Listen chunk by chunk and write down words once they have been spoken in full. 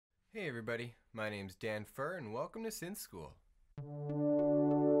Hey everybody, my name's DanFur and welcome to Synth School.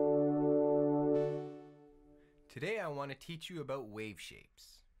 Today I want to teach you about wave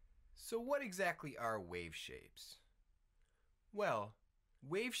shapes. So what exactly are wave shapes? Well,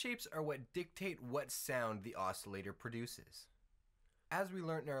 wave shapes are what dictate what sound the oscillator produces. As we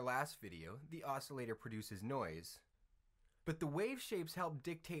learned in our last video, the oscillator produces noise, but the wave shapes help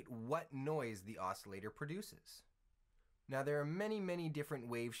dictate what noise the oscillator produces. Now there are many different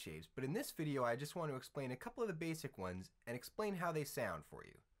wave shapes, but in this video I just want to explain a couple of the basic ones and explain how they sound for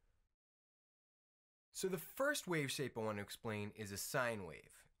you. So the first wave shape I want to explain is a sine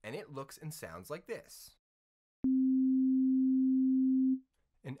wave, and it looks and sounds like this.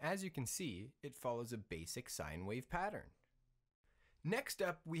 And as you can see, it follows a basic sine wave pattern. Next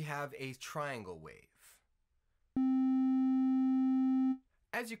up we have a triangle wave.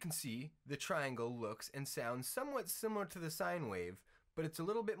 As you can see, the triangle looks and sounds somewhat similar to the sine wave, but it's a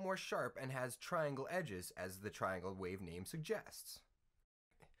little bit more sharp and has triangle edges, as the triangle wave name suggests.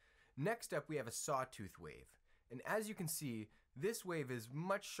 Next up we have a sawtooth wave, and as you can see, this wave is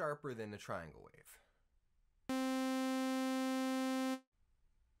much sharper than the triangle wave.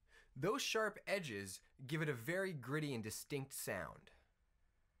 Those sharp edges give it a very gritty and distinct sound.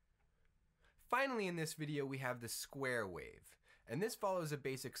 Finally in this video we have the square wave, and this follows a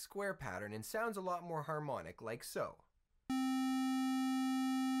basic square pattern and sounds a lot more harmonic, like so.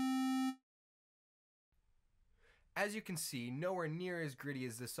 As you can see, nowhere near as gritty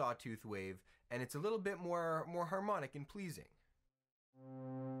as the sawtooth wave, and it's a little bit more harmonic and pleasing.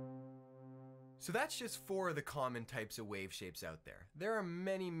 So that's just 4 of the common types of wave shapes out there. There are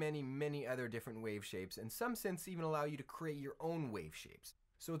many other different wave shapes, and some synths even allow you to create your own wave shapes.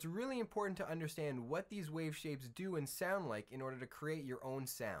 So it's really important to understand what these wave shapes do and sound like in order to create your own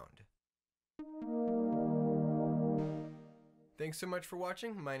sound. Thanks so much for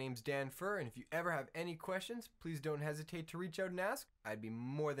watching. My name's DanFur, and if you ever have any questions, please don't hesitate to reach out and ask. I'd be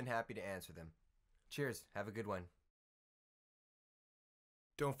more than happy to answer them. Cheers, have a good one.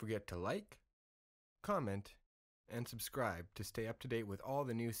 Don't forget to like, comment, and subscribe to stay up to date with all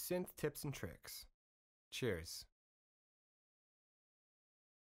the new synth tips and tricks. Cheers.